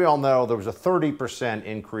as we all know, there was a 30%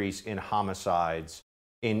 increase in homicides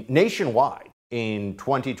nationwide in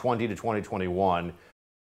 2020 to 2021.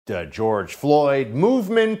 The George Floyd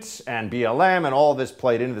movement and BLM and all of this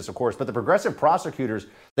played into this, of course. But the progressive prosecutors,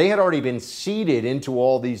 they had already been seeded into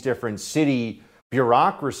all these different city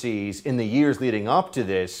bureaucracies in the years leading up to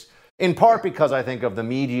this, in part because I think of the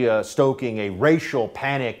media stoking a racial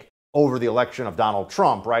panic over the election of Donald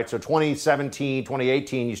Trump, right? So 2017,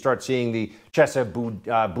 2018, you start seeing the Chesa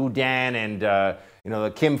Boudin and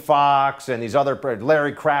the Kim Fox and these other,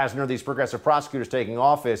 Larry Krasner, these progressive prosecutors taking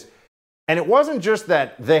office. And it wasn't just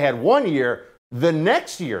that they had 1 year. The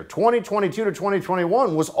next year, 2022 to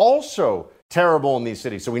 2021, was also terrible in these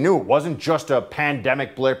cities. So we knew it wasn't just a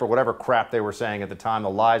pandemic blip or whatever crap they were saying at the time, the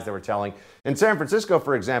lies they were telling. In San Francisco,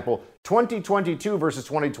 for example, 2022 versus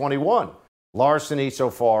 2021. Larceny so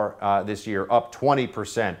far this year up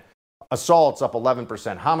 20%, assaults up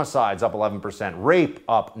 11%, homicides up 11%, rape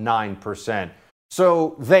up 9%.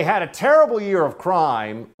 So they had a terrible year of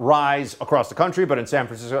crime rise across the country, but in San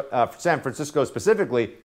Francisco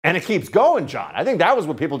specifically, and it keeps going, John. I think that was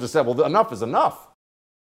what people just said, well, enough is enough.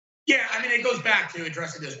 Yeah, I mean, it goes back to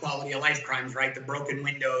addressing those quality of life crimes, right? The broken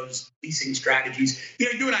windows, leasing strategies.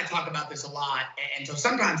 You and I talk about this a lot, and so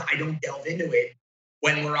sometimes I don't delve into it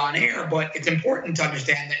when we're on air, but it's important to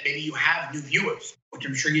understand that maybe you have new viewers, which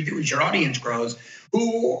I'm sure you do as your audience grows,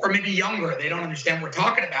 who are maybe younger. They don't understand what we're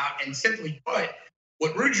talking about. And simply put,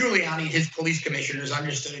 what Rudy Giuliani and his police commissioners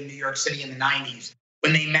understood in New York City in the 90s,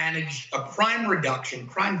 when they managed a crime reduction,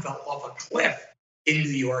 crime fell off a cliff in New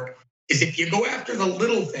York, is if you go after the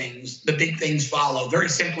little things, the big things follow. Very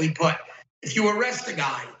simply put, if you arrest a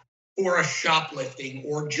guy for a shoplifting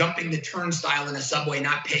or jumping the turnstile in a subway,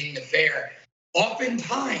 not paying the fare,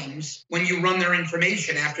 oftentimes, when you run their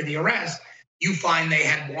information after the arrest, you find they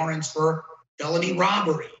had warrants for felony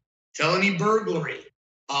robbery, felony burglary,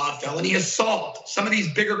 felony assault, some of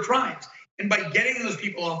these bigger crimes. And by getting those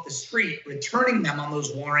people off the street, returning them on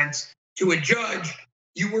those warrants to a judge,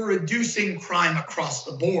 you were reducing crime across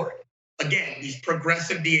the board. Again, these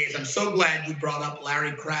progressive DAs, I'm so glad you brought up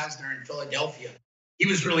Larry Krasner in Philadelphia. He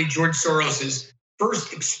was really George Soros's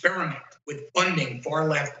first experiment with funding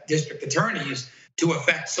far-left district attorneys to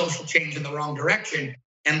affect social change in the wrong direction.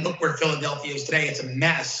 And look where Philadelphia is today. It's a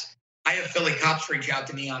mess. I have Philly cops reach out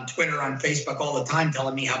to me on Twitter, on Facebook all the time,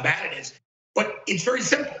 telling me how bad it is. But it's very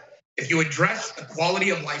simple. If you address the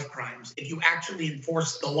quality of life crimes, if you actually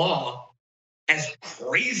enforce the law, as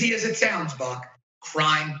crazy as it sounds, Buck,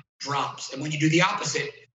 crime drops. And when you do the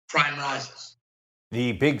opposite, crime rises.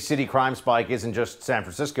 The big city crime spike isn't just San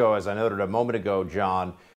Francisco, as I noted a moment ago,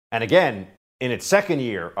 John. And again, in its second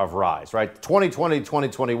year of rise, right? 2020,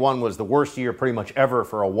 2021 was the worst year pretty much ever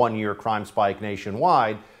for a one-year crime spike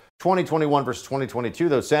nationwide. 2021 versus 2022,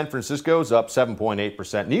 though, San Francisco's up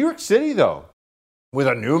 7.8%. New York City, though, with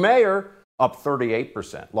a new mayor, up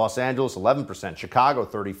 38%. Los Angeles, 11%. Chicago,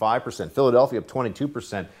 35%. Philadelphia, up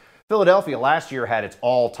 22%. Philadelphia last year had its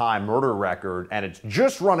all-time murder record, and it's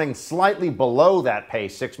just running slightly below that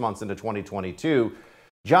pace 6 months into 2022.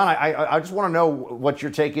 John, I just want to know what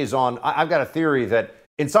your take is on, I've got a theory that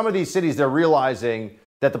in some of these cities, they're realizing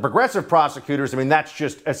that the progressive prosecutors, I mean, that's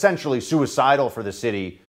just essentially suicidal for the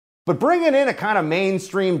city. But bringing in a kind of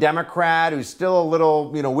mainstream Democrat who's still a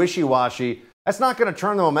little, wishy-washy, that's not going to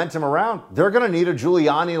turn the momentum around. They're going to need a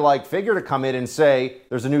Giuliani-like figure to come in and say,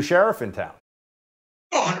 there's a new sheriff in town.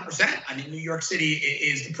 Oh, 100%. I mean, New York City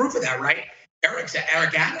is the proof of that, right? Eric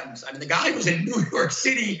Adams. I mean, the guy was a New York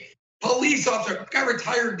City police officer, got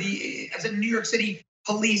retired as a New York City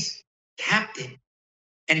police captain.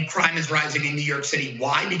 And crime is rising in New York City.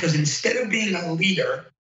 Why? Because instead of being a leader,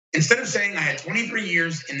 instead of saying I had 23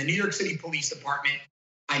 years in the New York City Police Department,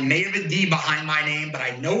 I may have a D behind my name, but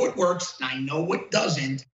I know what works and I know what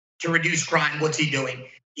doesn't to reduce crime. What's he doing?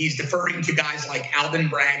 He's deferring to guys like Alvin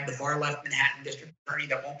Bragg, the far left Manhattan district attorney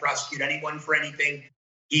that won't prosecute anyone for anything.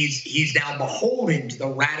 He's now beholden to the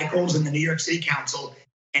radicals in the New York City Council,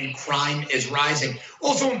 and crime is rising.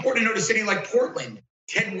 Also important to note a city like Portland.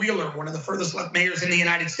 Ted Wheeler, one of the furthest left mayors in the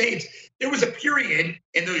United States, there was a period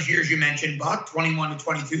in those years you mentioned, Buck, 21 to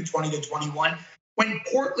 22, 20 to 21, when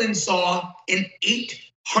Portland saw an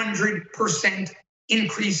 800%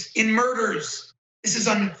 increase in murders. This is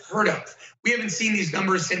unheard of. We haven't seen these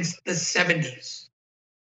numbers since the 70s.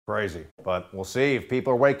 Crazy, but we'll see if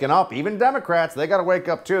people are waking up. Even Democrats, they got to wake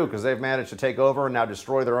up too, because they've managed to take over and now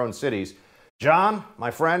destroy their own cities. John,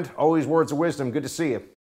 my friend, always words of wisdom. Good to see you.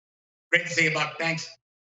 Great to see you, Buck. Thanks.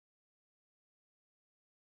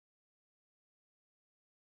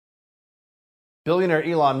 Billionaire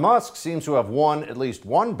Elon Musk seems to have won at least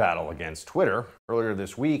one battle against Twitter. Earlier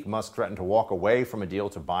this week, Musk threatened to walk away from a deal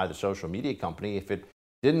to buy the social media company if it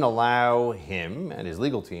didn't allow him and his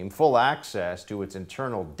legal team full access to its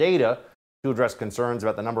internal data to address concerns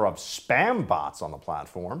about the number of spam bots on the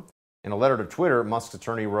platform. In a letter to Twitter, Musk's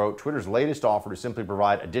attorney wrote, Twitter's latest offer to simply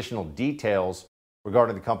provide additional details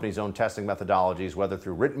regarding the company's own testing methodologies, whether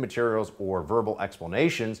through written materials or verbal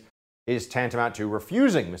explanations, is tantamount to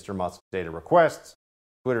refusing Mr. Musk's data requests.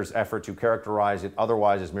 Twitter's effort to characterize it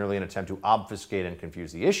otherwise is merely an attempt to obfuscate and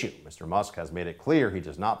confuse the issue. Mr. Musk has made it clear he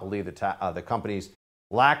does not believe the company's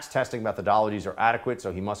lax testing methodologies are adequate,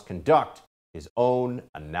 so he must conduct his own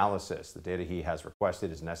analysis. The data he has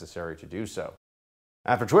requested is necessary to do so.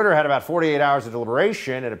 After Twitter had about 48 hours of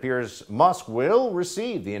deliberation, it appears Musk will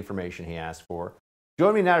receive the information he asked for.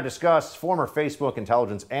 Join me now to discuss former Facebook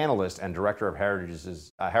intelligence analyst and director of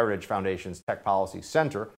Heritage Foundation's Tech Policy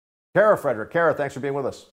Center, Kara Frederick. Kara, thanks for being with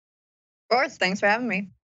us. Of course. Thanks for having me.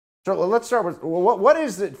 So let's start with what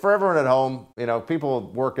is it for everyone at home? You know,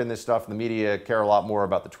 people work in this stuff in the media care a lot more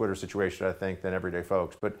about the Twitter situation, I think, than everyday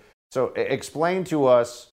folks. But so explain to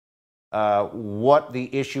us what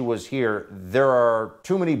the issue was here. There are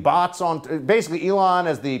too many bots on. Basically, Elon,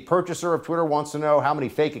 as the purchaser of Twitter, wants to know how many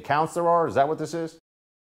fake accounts there are. Is that what this is?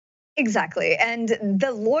 Exactly. And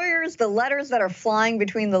the lawyers, the letters that are flying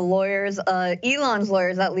between the lawyers, Elon's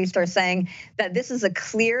lawyers at least, are saying that this is a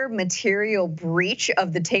clear material breach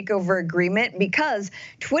of the takeover agreement because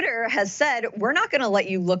Twitter has said, we're not going to let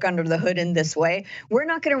you look under the hood in this way. We're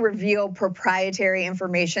not going to reveal proprietary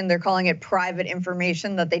information. They're calling it private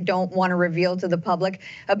information that they don't want to reveal to the public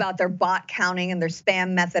about their bot counting and their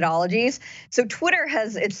spam methodologies. So Twitter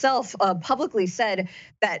has itself publicly said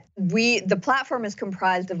that the platform is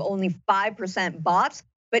comprised of only 5% bots.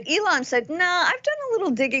 But Elon said, nah, I've done a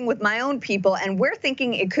little digging with my own people, and we're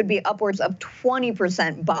thinking it could be upwards of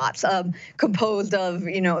 20% bots composed of,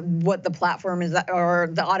 what the platform is, or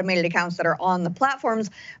the automated accounts that are on the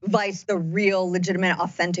platforms, vice the real, legitimate,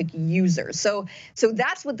 authentic users. So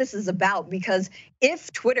that's what this is about, because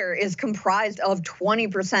if Twitter is comprised of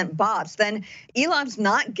 20% bots, then Elon's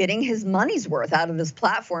not getting his money's worth out of this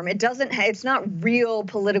platform. It's not real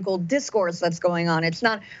political discourse that's going on. It's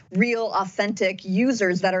not real, authentic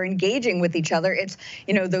users that are engaging with each other. It's,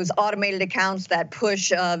 those automated accounts that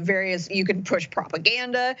push you can push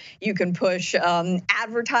propaganda, you can push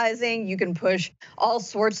advertising, you can push all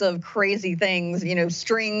sorts of crazy things,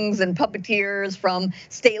 strings and puppeteers from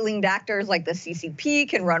state-linked actors like the CCP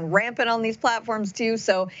can run rampant on these platforms too.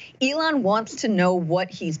 So Elon wants to know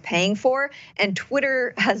what he's paying for, and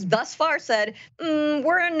Twitter has thus far said,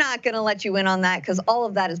 we're not going to let you in on that because all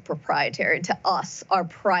of that is proprietary to us, our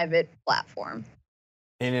private platform.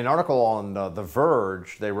 In an article on The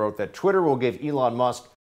Verge, they wrote that Twitter will give Elon Musk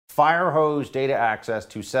fire hose data access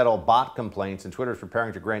to settle bot complaints, and Twitter is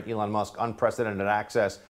preparing to grant Elon Musk unprecedented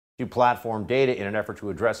access to platform data in an effort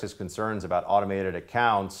to address his concerns about automated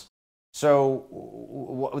accounts.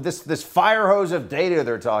 So this fire hose of data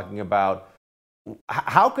they're talking about,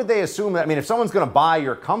 how could they assume that? I mean, if someone's going to buy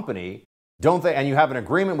your company, don't they, and you have an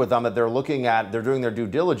agreement with them that they're doing their due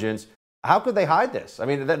diligence, how could they hide this? I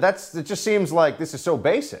mean, it just seems like this is so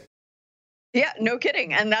basic. Yeah, no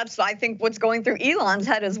kidding. And that's, I think, what's going through Elon's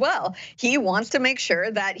head as well. He wants to make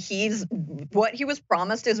sure that what he was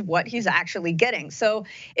promised is what he's actually getting. So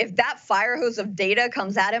if that fire hose of data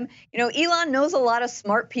comes at him, Elon knows a lot of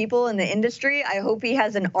smart people in the industry. I hope he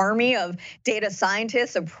has an army of data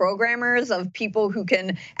scientists, of programmers, of people who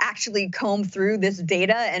can actually comb through this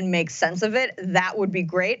data and make sense of it. That would be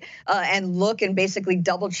great. And look and basically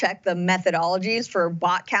double check the methodologies for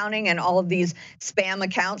bot counting and all of these spam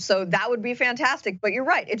accounts. So that would be fantastic, but you're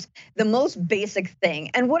right. It's the most basic thing.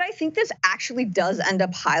 And what I think this actually does end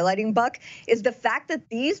up highlighting, Buck, is the fact that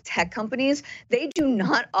these tech companies, they do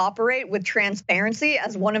not operate with transparency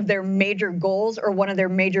as one of their major goals or one of their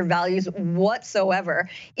major values whatsoever.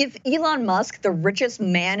 If Elon Musk, the richest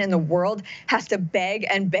man in the world, has to beg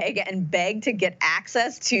and beg and beg to get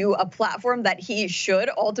access to a platform that he should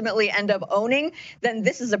ultimately end up owning, then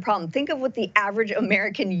this is a problem. Think of what the average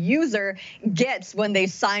American user gets when they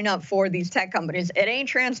sign up for these tech companies. It ain't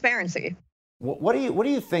transparency. What do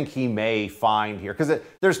you think he may find here? Because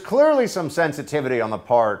there's clearly some sensitivity on the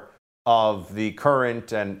part of the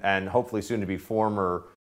current and hopefully soon to be former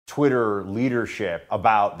Twitter leadership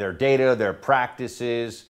about their data, their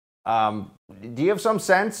practices. Do you have some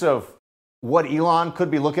sense of what Elon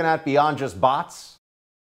could be looking at beyond just bots?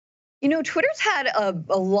 Twitter's had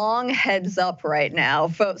a long heads up right now.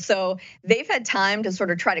 So they've had time to sort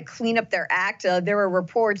of try to clean up their act. There were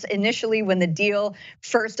reports initially when the deal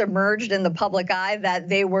first emerged in the public eye that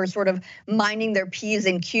they were sort of minding their P's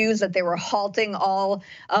and Q's, that they were halting all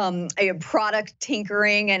product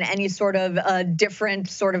tinkering and any sort of different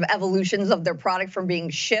sort of evolutions of their product from being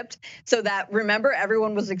shipped. So that, remember,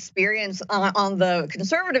 everyone was experienced on the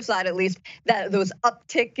conservative side, at least, that those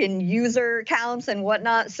uptick in user counts and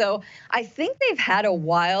whatnot. So I think they've had a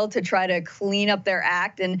while to try to clean up their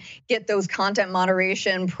act and get those content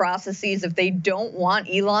moderation processes. If they don't want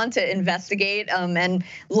Elon to investigate and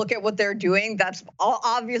look at what they're doing, that's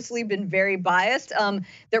obviously been very biased.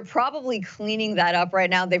 They're probably cleaning that up right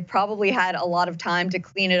now. They've probably had a lot of time to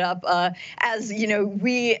clean it up, as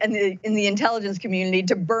we in the intelligence community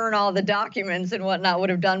to burn all the documents and whatnot would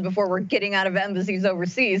have done before we're getting out of embassies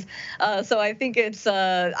overseas. So I think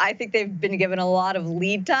I think they've been given a lot of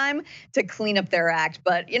lead time to clean up their act.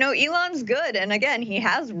 But, Elon's good. And again, he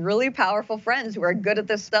has really powerful friends who are good at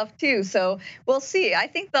this stuff too. So we'll see. I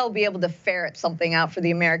think they'll be able to ferret something out for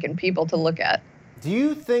the American people to look at. Do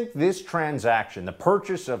you think this transaction, the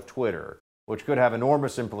purchase of Twitter, which could have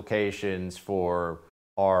enormous implications for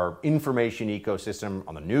our information ecosystem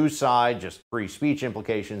on the news side, just free speech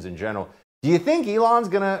implications in general, do you think Elon's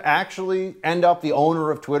going to actually end up the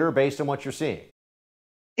owner of Twitter based on what you're seeing?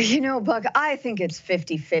 Buck, I think it's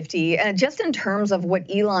 50-50. And just in terms of what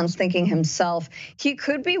Elon's thinking himself, he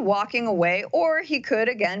could be walking away, or he could,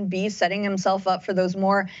 again, be setting himself up for those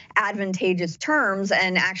more advantageous terms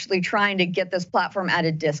and actually trying to get this platform at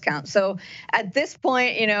a discount. So at this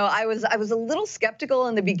point, I was a little skeptical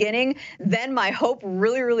in the beginning. Then my hope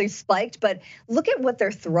really, really spiked. But look at what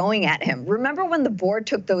they're throwing at him. Remember when the board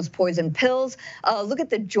took those poison pills? Look at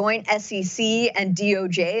the joint SEC and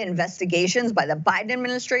DOJ investigations by the Biden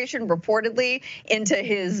administration reportedly into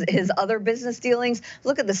his other business dealings.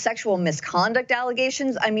 Look at the sexual misconduct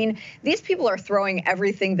allegations. I mean, these people are throwing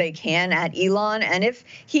everything they can at Elon. And if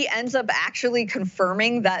he ends up actually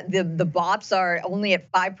confirming that the bots are only at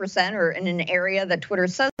 5% or in an area that Twitter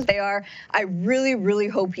says they are, I really, really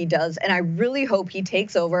hope he does. And I really hope he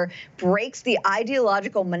takes over, breaks the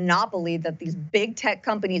ideological monopoly that these big tech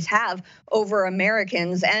companies have over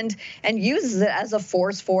Americans and uses it as a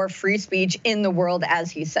force for free speech in the world, as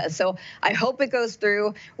he says. So I hope it goes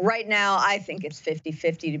through. Right now, I think it's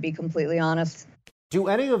 50-50, to be completely honest. Do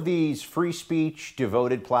any of these free speech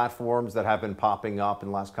devoted platforms that have been popping up in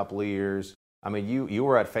the last couple of years, I mean, you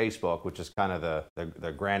were at Facebook, which is kind of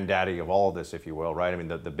the granddaddy of all of this, if you will, right? I mean,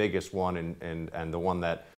 the biggest one and the one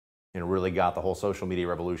that really got the whole social media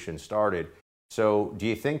revolution started. So do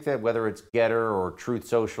you think that whether it's Getter or Truth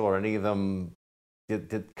Social or any of them,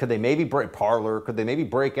 could they maybe break Parler? Could they maybe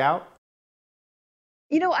break out?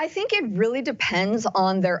 I think it really depends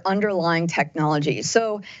on their underlying technology.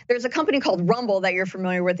 So there's a company called Rumble that you're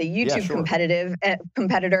familiar with, a YouTube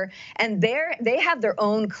competitor, and they have their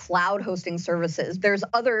own cloud hosting services. There's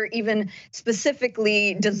other even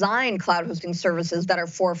specifically designed cloud hosting services that are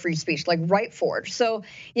for free speech, like RightForge. So,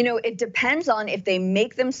 it depends on if they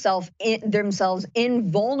make themselves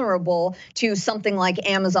invulnerable to something like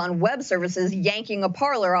Amazon Web Services yanking a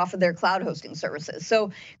Parler off of their cloud hosting services.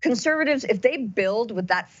 So conservatives, if they build with with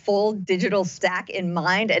that full digital stack in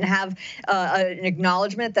mind and have an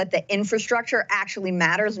acknowledgement that the infrastructure actually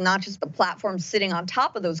matters, not just the platform sitting on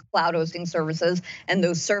top of those cloud hosting services and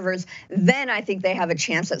those servers, then I think they have a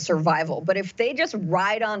chance at survival. But if they just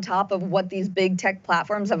ride on top of what these big tech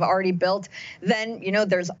platforms have already built, then,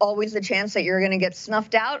 there's always the chance that you're going to get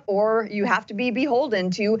snuffed out, or you have to be beholden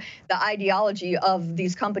to the ideology of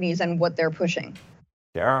these companies and what they're pushing.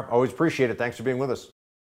 Kara, always appreciate it. Thanks for being with us.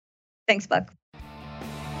 Thanks, Buck.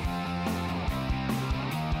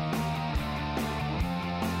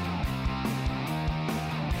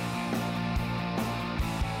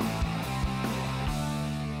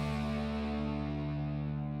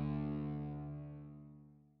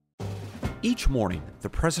 Each morning, the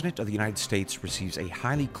President of the United States receives a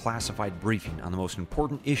highly classified briefing on the most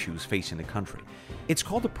important issues facing the country. It's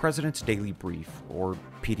called the President's Daily Brief, or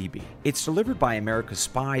PDB. It's delivered by America's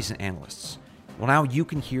spies and analysts. Well, now you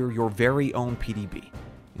can hear your very own PDB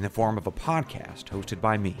in the form of a podcast hosted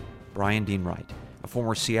by me, Brian Dean Wright, a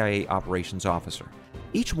former CIA operations officer.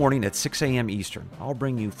 Each morning at 6 a.m. Eastern, I'll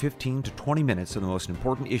bring you 15 to 20 minutes of the most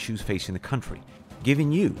important issues facing the country,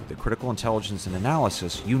 giving you the critical intelligence and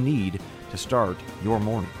analysis you need to start your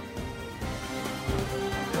morning.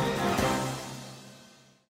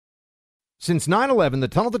 Since 9/11, the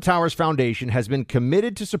Tunnel to Towers Foundation has been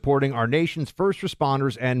committed to supporting our nation's first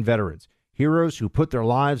responders and veterans, heroes who put their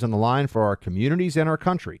lives on the line for our communities and our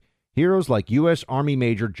country. Heroes like U.S. Army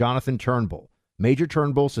Major Jonathan Turnbull. Major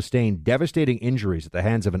Turnbull sustained devastating injuries at the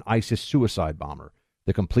hands of an ISIS suicide bomber.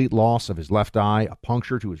 The complete loss of his left eye, a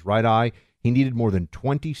puncture to his right eye. He needed more than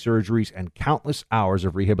 20 surgeries and countless hours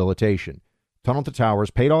of rehabilitation. Tunnel to Towers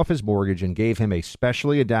paid off his mortgage and gave him a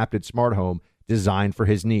specially adapted smart home designed for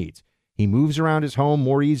his needs. He moves around his home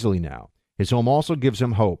more easily now. His home also gives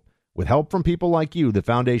him hope. With help from people like you, the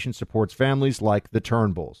foundation supports families like the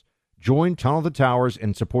Turnbulls. Join Tunnel to Towers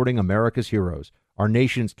in supporting America's heroes, our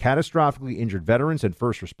nation's catastrophically injured veterans and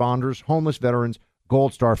first responders, homeless veterans,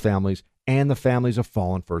 Gold Star families, and the families of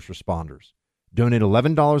fallen first responders. Donate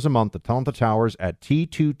 $11 a month to Tunnel to Towers at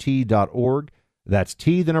T2T.org. That's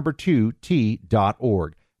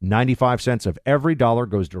T2T.org. 95 cents of every dollar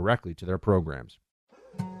goes directly to their programs.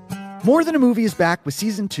 More Than a Movie is back with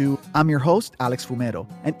Season 2. I'm your host, Alex Fumero,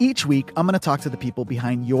 and each week I'm going to talk to the people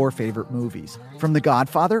behind your favorite movies. From The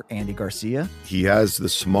Godfather, Andy Garcia. He has the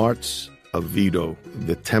smarts of Vito,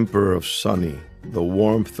 the temper of Sonny, the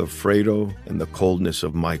warmth of Fredo, and the coldness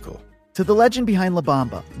of Michael. To the legend behind La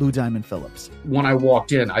Bamba, Lou Diamond Phillips. When I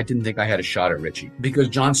walked in, I didn't think I had a shot at Richie because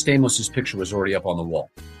John Stamos' picture was already up on the wall.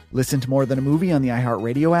 Listen to More Than a Movie on the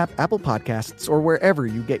iHeartRadio app, Apple Podcasts, or wherever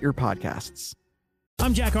you get your podcasts.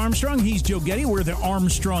 I'm Jack Armstrong. He's Joe Getty. We're the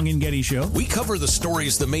Armstrong and Getty Show. We cover the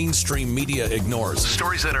stories the mainstream media ignores.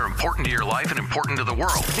 Stories that are important to your life and important to the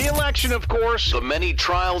world. The election, of course. The many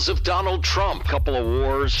trials of Donald Trump. Couple of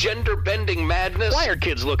wars. Gender-bending madness. Why are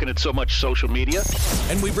kids looking at so much social media?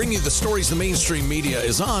 And we bring you the stories the mainstream media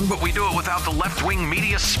is on, but we do it without the left-wing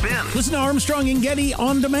media spin. Listen to Armstrong and Getty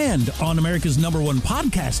on demand on America's #1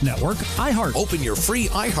 podcast network, iHeart. Open your free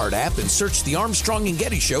iHeart app and search The Armstrong and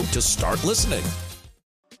Getty Show to start listening.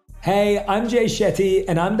 Hey, I'm Jay Shetty,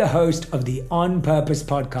 and I'm the host of the On Purpose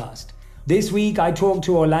podcast. This week, I talked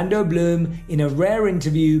to Orlando Bloom in a rare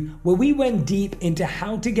interview where we went deep into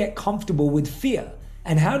how to get comfortable with fear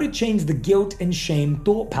and how to change the guilt and shame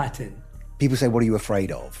thought pattern. People say, what are you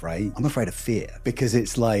afraid of, right? I'm afraid of fear because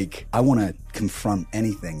it's like I want to confront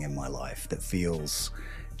anything in my life that feels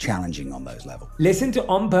challenging on those levels. Listen to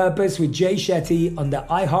On Purpose with Jay Shetty on the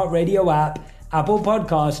iHeartRadio app, Apple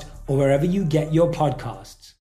Podcast, or wherever you get your podcasts.